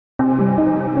I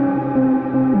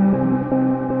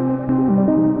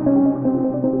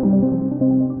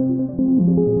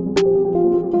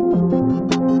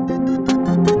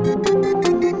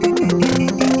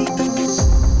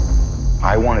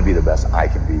want to be the best I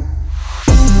can be.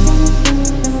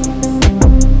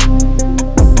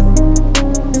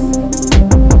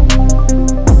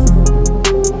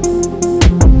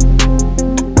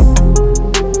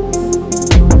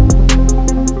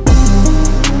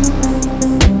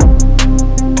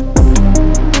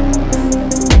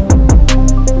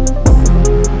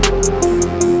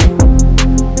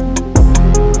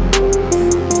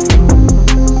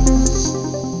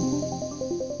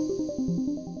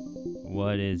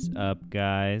 What is up,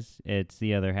 guys? It's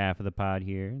the other half of the pod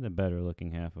here, the better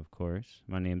looking half, of course.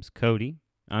 My name's Cody.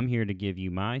 I'm here to give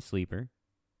you my sleeper,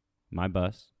 my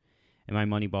bust, and my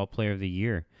Moneyball Player of the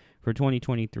Year for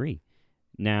 2023.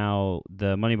 Now,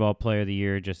 the Moneyball Player of the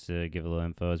Year, just to give a little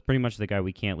info, is pretty much the guy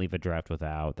we can't leave a draft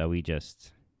without, that we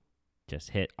just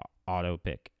hit auto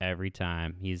pick every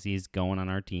time. He's going on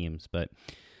our teams. But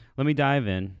let me dive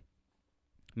in.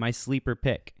 My sleeper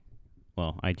pick.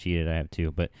 Well, I cheated. I have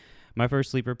two, but my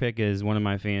first sleeper pick is one of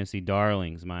my fantasy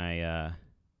darlings. I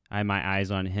had my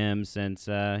eyes on him since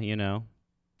the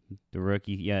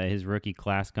rookie, his rookie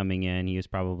class coming in. He was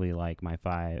probably like my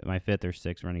fifth or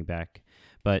sixth running back.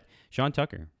 But Sean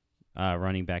Tucker,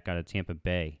 running back out of Tampa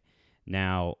Bay.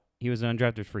 Now, he was an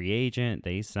undrafted free agent.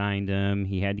 They signed him.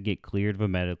 He had to get cleared of a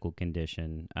medical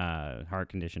condition, heart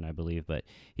condition, I believe, but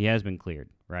he has been cleared,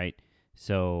 right?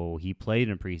 So he played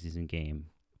in a preseason game.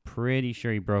 Pretty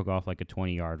sure he broke off like a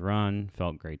 20-yard run.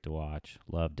 Felt great to watch.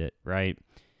 Loved it, right?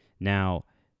 Now,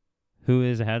 who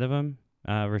is ahead of him?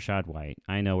 Rachaad White.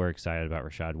 I know we're excited about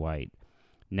Rachaad White.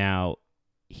 Now,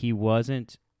 he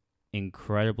wasn't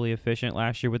incredibly efficient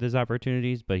last year with his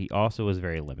opportunities, but he also was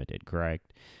very limited,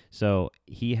 correct? So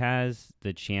he has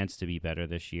the chance to be better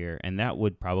this year, and that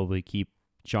would probably keep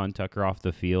Sean Tucker off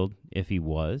the field if he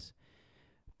was.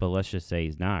 But let's just say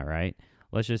he's not, right?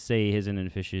 Let's just say his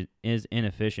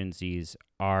inefficiencies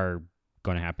are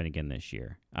going to happen again this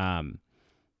year.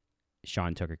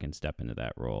 Sean Tucker can step into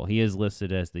that role. He is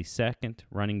listed as the second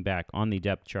running back on the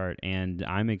depth chart, and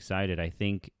I'm excited. I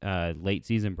think late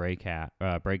season breakout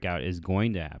is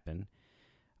going to happen.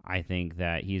 I think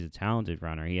that he's a talented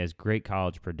runner. He has great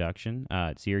college production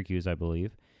at Syracuse, I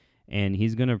believe, and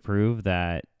he's going to prove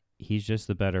that he's just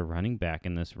the better running back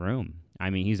in this room.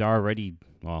 I mean, he's already,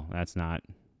 well, it's not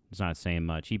saying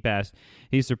much. He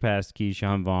surpassed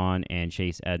Keyshawn Vaughn and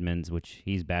Chase Edmonds, which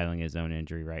he's battling his own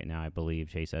injury right now, I believe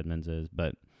Chase Edmonds is.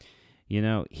 But,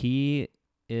 he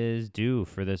is due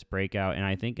for this breakout, and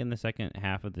I think in the second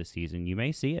half of the season, you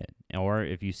may see it. Or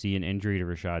if you see an injury to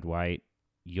Rachaad White,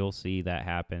 you'll see that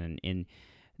happen. And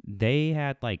they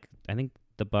had I think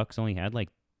the Bucs only had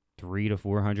 300 to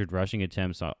 400 rushing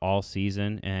attempts all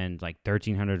season and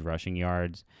 1,300 rushing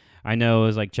yards. I know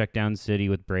it was check down city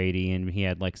with Brady, and he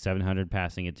had 700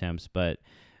 passing attempts, but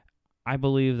I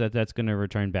believe that that's going to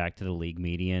return back to the league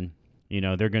median.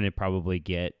 They're going to probably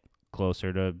get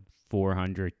closer to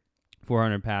 400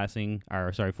 rushing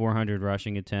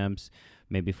attempts,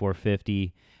 maybe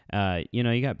 450.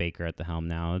 You got Baker at the helm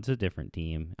now. It's a different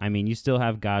team. I mean, you still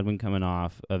have Godwin coming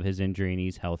off of his injury, and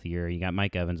he's healthier. You got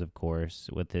Mike Evans, of course,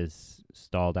 with his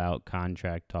stalled out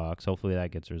contract talks. Hopefully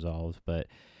that gets resolved, but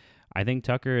I think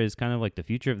Tucker is kind of the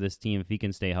future of this team if he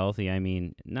can stay healthy. I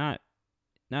mean, not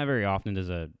very often does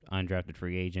a undrafted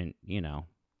free agent,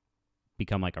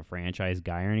 become a franchise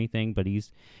guy or anything, but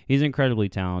he's incredibly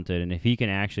talented, and if he can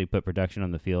actually put production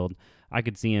on the field, I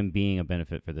could see him being a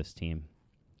benefit for this team.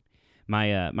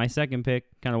 My second pick,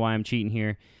 kind of why I'm cheating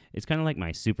here, is kind of like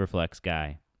my super flex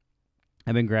guy.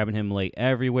 I've been grabbing him late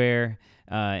everywhere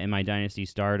in my dynasty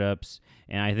startups,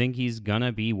 and I think he's going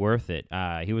to be worth it.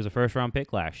 He was a first-round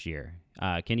pick last year.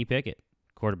 Kenny Pickett,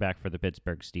 quarterback for the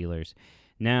Pittsburgh Steelers.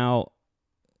 Now,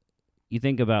 you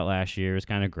think about last year, it was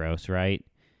kind of gross, right?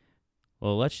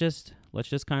 Well, let's just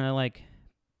kind of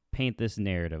paint this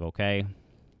narrative, okay?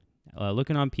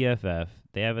 Looking on PFF,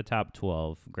 they have a top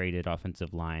 12 graded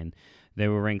offensive line. They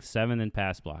were ranked 7th in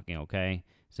pass blocking, okay?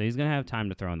 So he's going to have time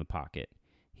to throw in the pocket.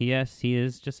 Yes, he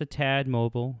is just a tad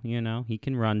mobile, He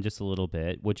can run just a little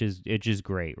bit, which is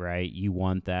great, right? You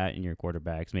want that in your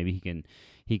quarterbacks. Maybe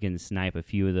he can snipe a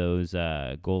few of those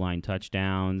goal line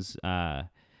touchdowns.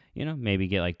 Maybe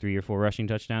get 3 or 4 rushing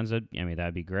touchdowns.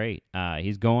 That'd be great.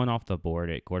 He's going off the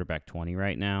board at quarterback 20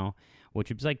 right now,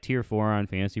 which is tier 4 on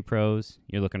Fantasy Pros.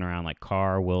 You're looking around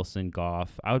Carr, Wilson,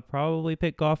 Goff. I would probably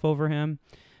pick Goff over him.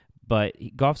 But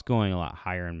Goff's going a lot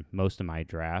higher in most of my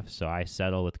drafts, so I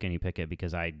settle with Kenny Pickett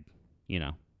because I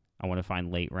I want to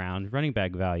find late round running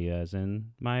back value as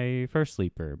in my first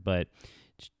sleeper, but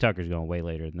Tucker's going way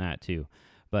later than that too.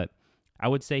 But I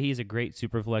would say he's a great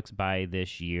super flex buy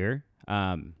this year.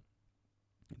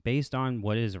 Based on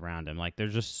what is around him. Like,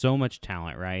 there's just so much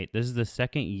talent, right? This is the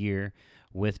second year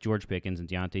with George Pickens and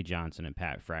Deontay Johnson and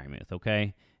Pat Freiermuth,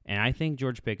 okay? And I think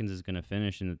George Pickens is going to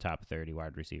finish in the top 30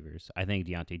 wide receivers. I think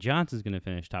Deontay Johnson is going to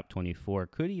finish top 24,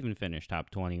 could even finish top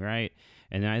 20, right?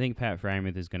 And then I think Pat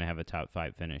Freiermuth is going to have a top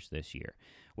 5 finish this year,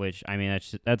 which, I mean,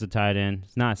 that's a tight end.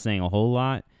 It's not saying a whole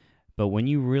lot, but when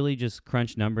you really just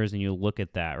crunch numbers and you look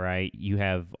at that, right, you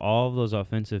have all of those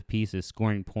offensive pieces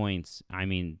scoring points. I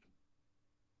mean,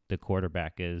 the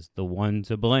quarterback is the one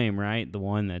to blame, right? The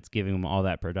one that's giving him all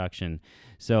that production.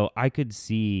 So I could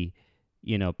see,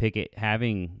 Pickett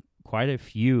having quite a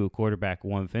few quarterback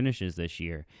one finishes this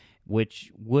year,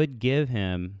 which would give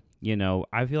him,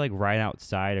 I feel like right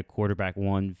outside a quarterback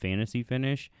one fantasy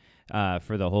finish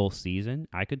for the whole season.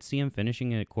 I could see him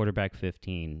finishing at quarterback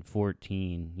 15,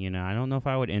 14. I don't know if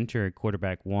I would enter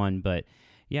quarterback one, but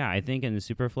yeah, I think in the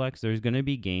Superflex, there's going to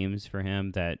be games for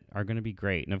him that are going to be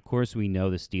great. And, of course, we know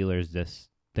the Steelers,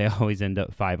 they always end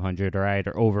up 500, right,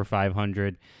 or over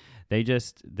 500. They're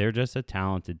just a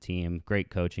talented team, great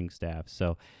coaching staff.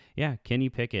 So, yeah, Kenny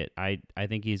Pickett, I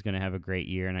think he's going to have a great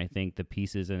year, and I think the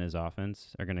pieces in his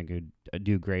offense are going to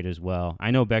do great as well.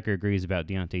 I know Becker agrees about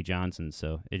Deontay Johnson,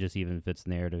 so it just even fits the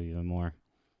narrative even more.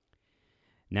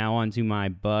 Now on to my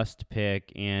bust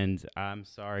pick, and I'm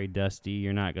sorry, Dusty,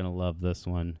 you're not going to love this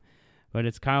one, but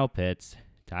it's Kyle Pitts,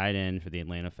 tight end for the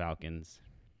Atlanta Falcons.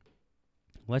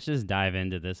 Let's just dive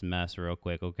into this mess real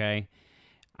quick, okay?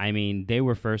 I mean, they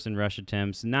were first in rush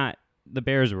attempts. The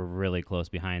Bears were really close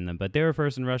behind them, but they were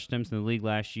first in rush attempts in the league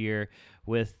last year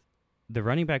with the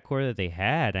running back core that they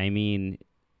had. I mean,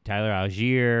 Tyler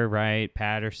Algier, right,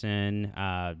 Patterson,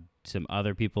 some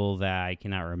other people that I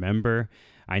cannot remember.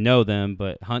 I know them,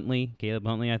 but Caleb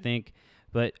Huntley, I think.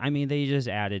 But, I mean, they just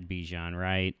added Bijan,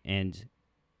 right? And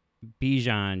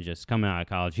Bijan, just coming out of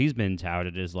college, he's been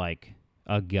touted as like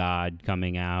a god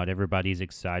coming out. Everybody's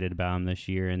excited about him this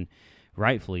year, and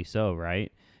rightfully so,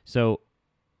 right? So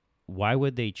why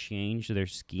would they change their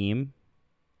scheme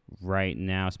right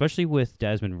now, especially with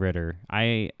Desmond Ridder?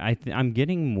 I'm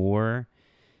getting more.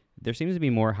 There seems to be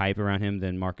more hype around him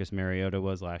than Marcus Mariota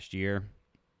was last year,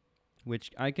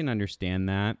 which I can understand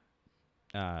that.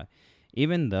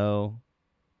 Even though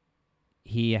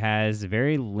he has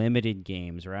very limited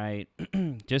games, right?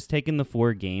 Just taking the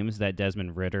 4 games that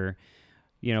Desmond Ridder,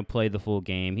 played the full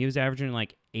game, he was averaging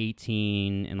like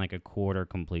 18 and like a quarter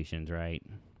completions, right?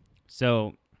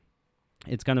 So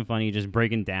it's kind of funny just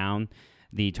breaking down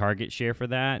the target share for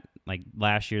that. Like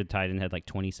last year, the tight end had like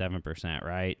 27%,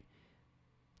 right?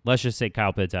 Let's just say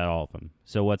Kyle Pitts had all of them.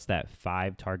 So what's that?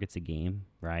 5 targets a game,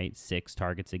 right? 6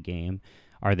 targets a game.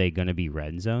 Are they going to be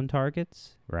red zone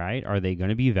targets, right? Are they going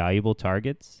to be valuable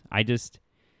targets? I just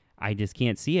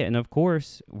can't see it. And of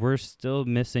course, we're still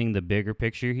missing the bigger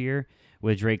picture here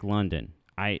with Drake London.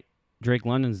 Drake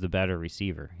London's the better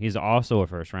receiver. He's also a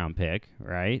first-round pick,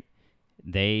 right?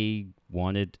 They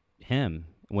wanted him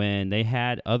when they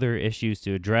had other issues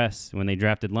to address when they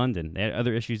drafted London. They had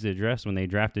other issues to address when they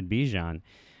drafted Bijan.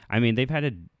 I mean, they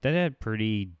had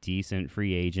pretty decent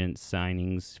free agent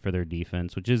signings for their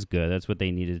defense, which is good. That's what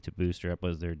they needed to booster up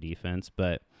was their defense.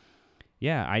 But,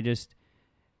 yeah,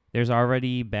 there's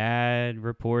already bad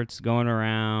reports going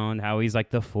around how he's like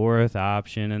the 4th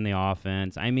option in the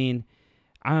offense. I mean,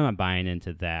 I'm not buying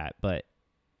into that, but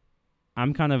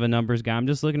I'm kind of a numbers guy. I'm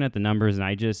just looking at the numbers,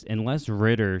 and unless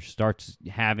Ridder starts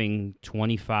having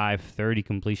 25, 30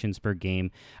 completions per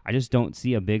game, I just don't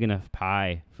see a big enough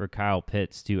pie for Kyle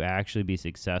Pitts to actually be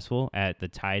successful at the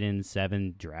tight end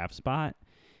 7 draft spot.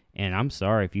 And I'm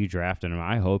sorry if you drafted him.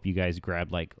 I hope you guys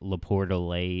grabbed like Laporta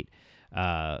late.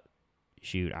 I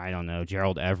don't know.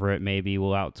 Gerald Everett maybe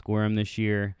will outscore him this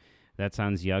year. That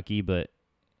sounds yucky, but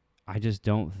I just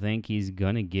don't think he's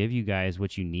going to give you guys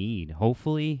what you need.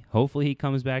 Hopefully he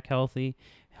comes back healthy.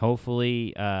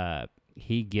 Hopefully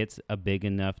he gets a big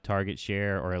enough target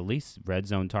share or at least red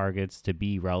zone targets to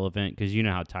be relevant because you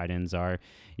know how tight ends are.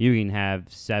 You can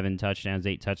have 7 touchdowns,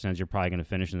 8 touchdowns. You're probably going to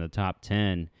finish in the top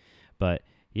 10. But,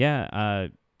 yeah,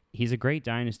 he's a great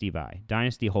dynasty buy.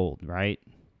 Dynasty hold, right?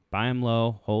 Buy him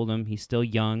low, hold him. He's still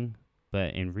young.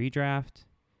 But in redraft,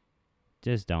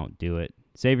 just don't do it.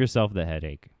 Save yourself the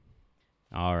headache.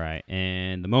 All right,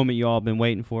 and the moment you all been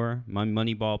waiting for, my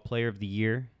Moneyball Player of the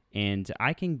Year. And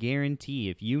I can guarantee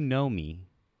if you know me,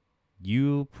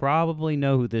 you probably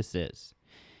know who this is.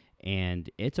 And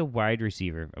it's a wide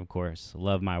receiver, of course.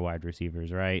 Love my wide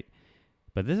receivers, right?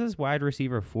 But this is wide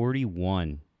receiver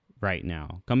 41 right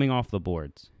now, coming off the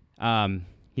boards.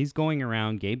 He's going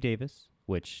around Gabe Davis,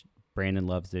 which Brandon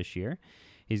loves this year.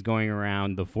 He's going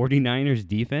around the 49ers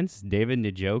defense, David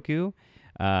Njoku,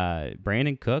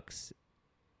 Brandon Cooks,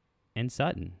 and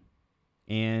Sutton.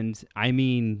 And, I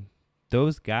mean,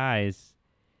 those guys,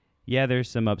 yeah, there's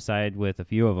some upside with a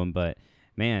few of them, but,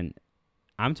 man,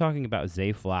 I'm talking about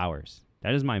Zay Flowers.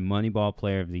 That is my Moneyball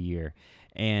player of the year.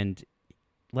 And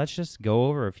let's just go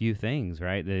over a few things,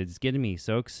 right? It's getting me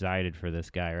so excited for this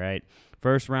guy, right?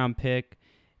 First round pick,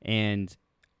 and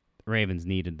Ravens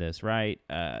needed this, right?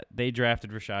 They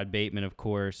drafted Rashad Bateman, of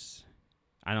course.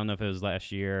 I don't know if it was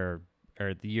last year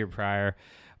or the year prior,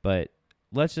 but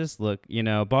let's just look.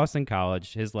 Boston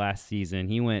College, his last season,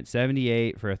 he went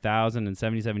 78 for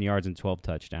 1,077 yards and 12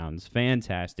 touchdowns.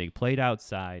 Fantastic. Played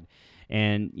outside.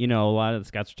 And, a lot of the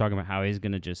scouts were talking about how he's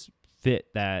going to just fit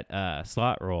that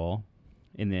slot role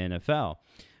in the NFL.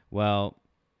 Well,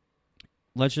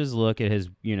 let's just look at his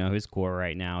core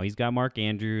right now. He's got Mark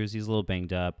Andrews. He's a little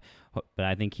banged up, but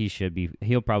I think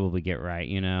he'll probably get right,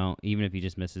 even if he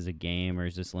just misses a game or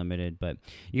is just limited. But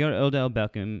you got Odell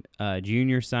Beckham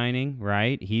Jr. signing,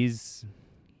 right? He's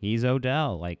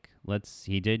Odell.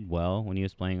 He did well when he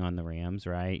was playing on the Rams,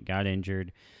 right? Got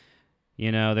injured.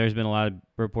 There's been a lot of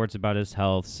reports about his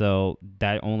health, so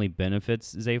that only benefits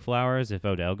Zay Flowers if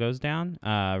Odell goes down.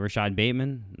 Rashad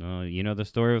Bateman, the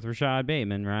story with Rashad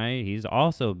Bateman, right? He's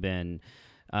also been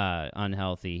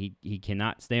unhealthy. He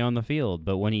cannot stay on the field,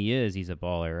 but when he is, he's a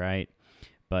baller, right?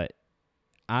 But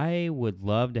I would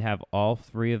love to have all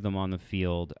three of them on the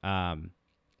field and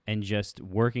just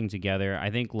working together.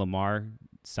 I think Lamar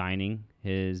signing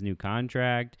his new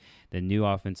contract, the new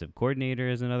offensive coordinator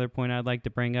is another point I'd like to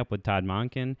bring up with Todd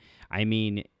Monken. I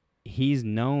mean, he's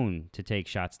known to take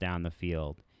shots down the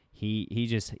field.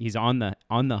 He's on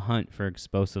the hunt for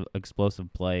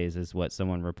explosive plays, is what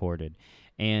someone reported,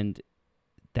 and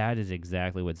that is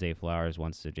exactly what Zay Flowers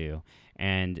wants to do.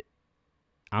 And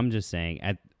I'm just saying,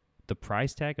 at the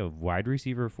price tag of wide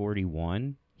receiver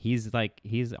 41. He's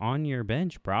on your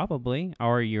bench probably,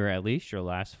 or you're at least your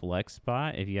last flex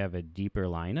spot if you have a deeper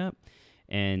lineup.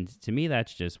 And to me,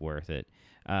 that's just worth it.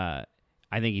 I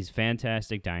think he's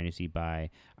fantastic dynasty buy.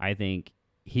 I think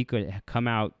he could come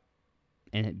out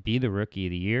and be the rookie of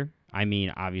the year. I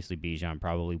mean, obviously Bijan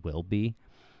probably will be,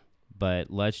 but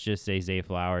let's just say Zay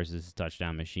Flowers is a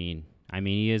touchdown machine. I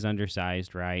mean, he is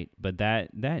undersized, right? But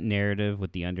that narrative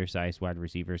with the undersized wide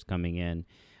receivers coming in,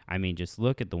 I mean, just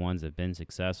look at the ones that have been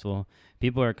successful.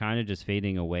 People are kind of just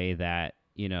fading away that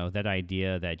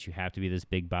idea that you have to be this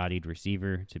big-bodied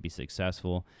receiver to be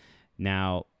successful.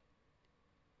 Now,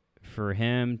 for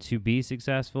him to be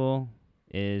successful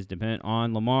is dependent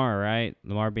on Lamar, right?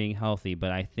 Lamar being healthy.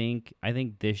 But I think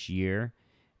this year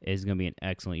is going to be an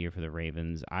excellent year for the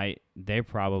Ravens. They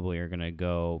probably are going to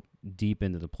go deep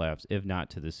into the playoffs, if not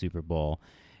to the Super Bowl.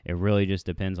 It really just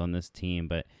depends on this team,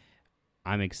 but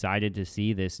I'm excited to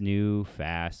see this new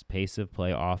fast pace of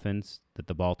play offense that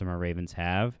the Baltimore Ravens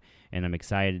have, and I'm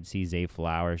excited to see Zay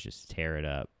Flowers just tear it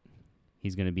up.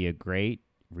 He's going to be a great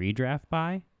redraft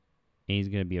buy, and he's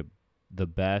going to be the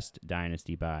best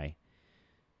dynasty buy.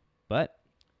 But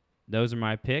those are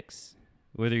my picks.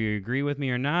 Whether you agree with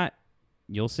me or not,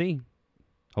 you'll see.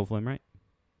 Hopefully I'm right.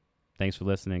 Thanks for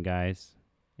listening, guys.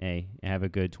 Hey, have a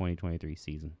good 2023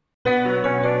 season.